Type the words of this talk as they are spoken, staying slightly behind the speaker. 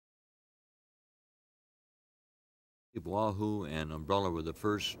Wahoo and Umbrella were the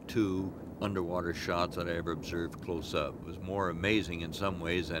first two underwater shots that I ever observed close up. It was more amazing in some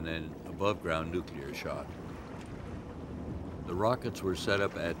ways than an above-ground nuclear shot. The rockets were set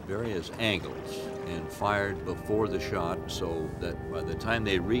up at various angles and fired before the shot so that by the time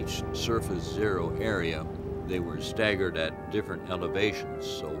they reached surface zero area, they were staggered at different elevations.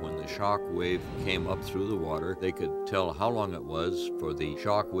 So when the shock wave came up through the water, they could tell how long it was for the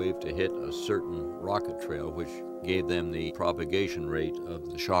shock wave to hit a certain rocket trail, which gave them the propagation rate of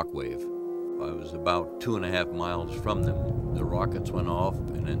the shock wave. I was about 2.5 miles from them. The rockets went off,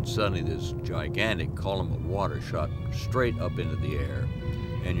 and then suddenly this gigantic column of water shot straight up into the air.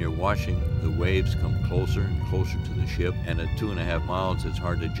 And you're watching the waves come closer and closer to the ship, and at 2.5 miles, it's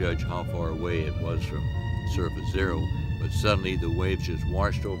hard to judge how far away it was from surface zero, but suddenly the waves just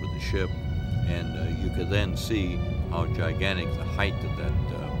washed over the ship, and you could then see how gigantic the height of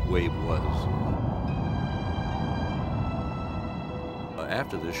that wave was.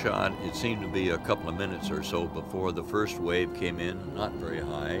 After the shot, it seemed to be a couple of minutes or so before the first wave came in, not very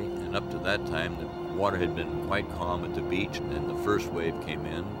high, and up to that time the water had been quite calm at the beach, and then the first wave came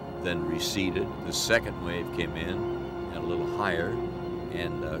in, then receded. The second wave came in, and a little higher,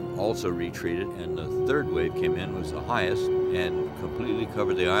 and also retreated, and the third wave came in, was the highest, and completely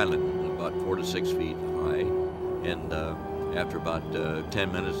covered the island, about 4 to 6 feet high, and after about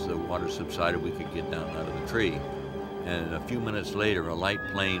 10 minutes the water subsided, we could get down out of the tree. And a few minutes later, a light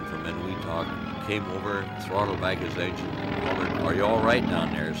plane from Inuitak came over, throttled back his engine, and hollered, "Are you all right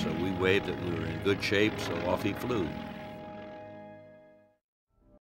down there?" So we waved that we were in good shape, so off he flew.